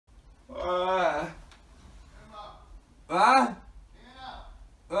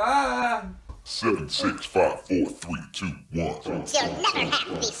Seven, 6, 5, 4, 3, 2, 1. You'll never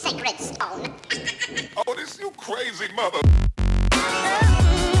have the sacred stone. Oh, this you crazy mother.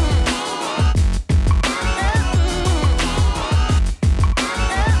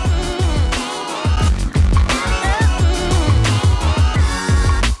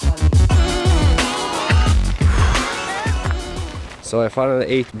 So I finally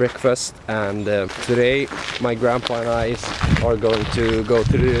ate breakfast, and today my grandpa and I are going to go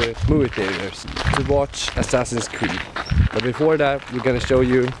to the movie theaters to watch Assassin's Creed. But before that, we're gonna show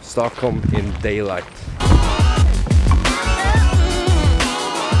you Stockholm in daylight.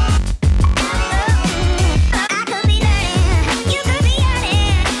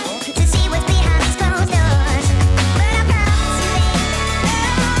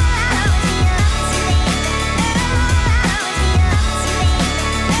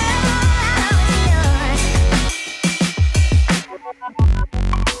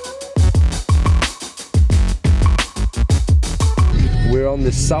 We're on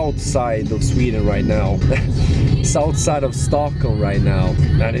the south side of Sweden right now, south side of Stockholm right now,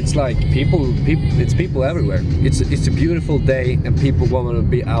 and it's like it's people everywhere. It's a beautiful day, and people want to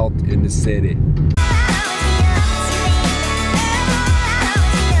be out in the city.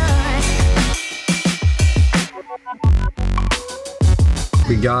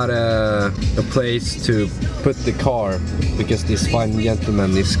 We got a place to put the car because this fine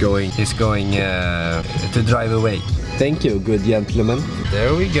gentleman is going to drive away. Thank you, good gentleman.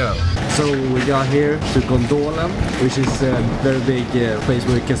 There we go. So we got here to Gondolen, which is a very big place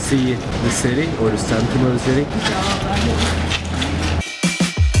where you can see the city, or the center of the city.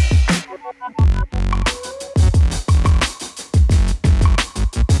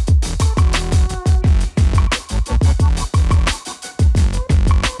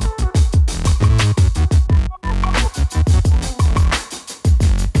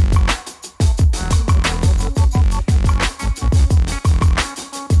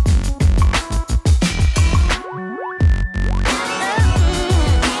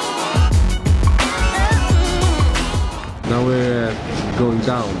 Now we're going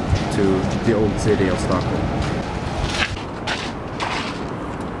down to the old city of Stockholm.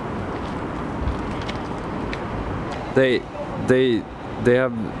 They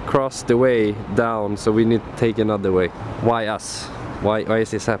have crossed the way down, so we need to take another way. Why us? Why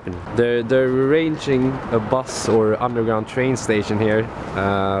is this happening? They're arranging a bus or underground train station here,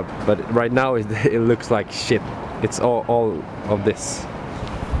 but right now it looks like shit. It's all of this.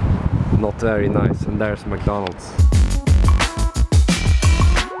 Not very nice. And there's McDonald's.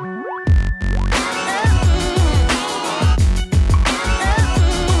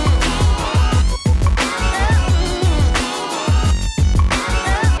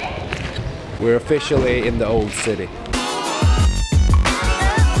 We're officially in the old city.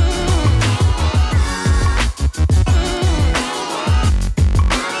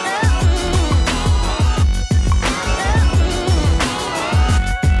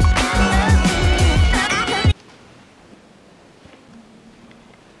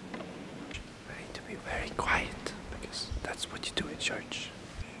 I need to be very quiet because that's what you do in church.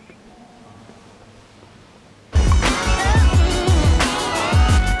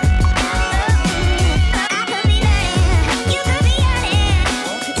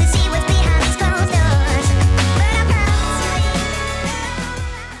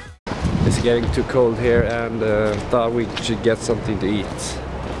 It's getting too cold here, and thought we should get something to eat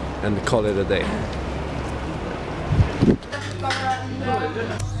and call it a day.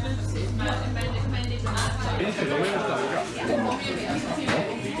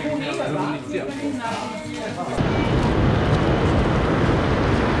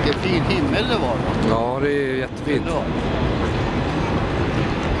 Vilken fin himmel det var då. Ja, det är jättefint.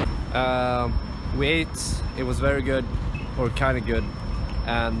 We ate, it was very good, or kind of good.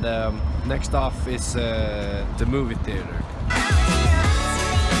 And next off is the movie theater.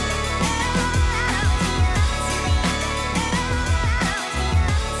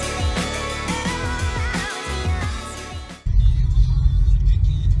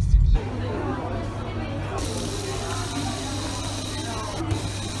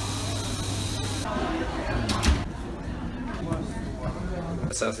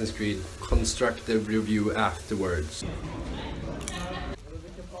 Assassin's Creed constructive review afterwards.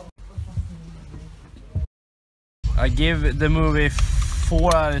 I give the movie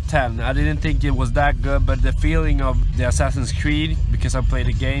 4 out of 10. I didn't think it was that good, but the feeling of the Assassin's Creed, because I played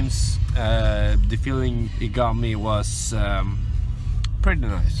the games, the feeling it got me was pretty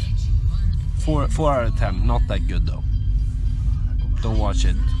nice. 4 out of 10. Not that good though. Don't watch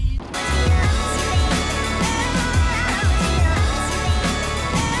it.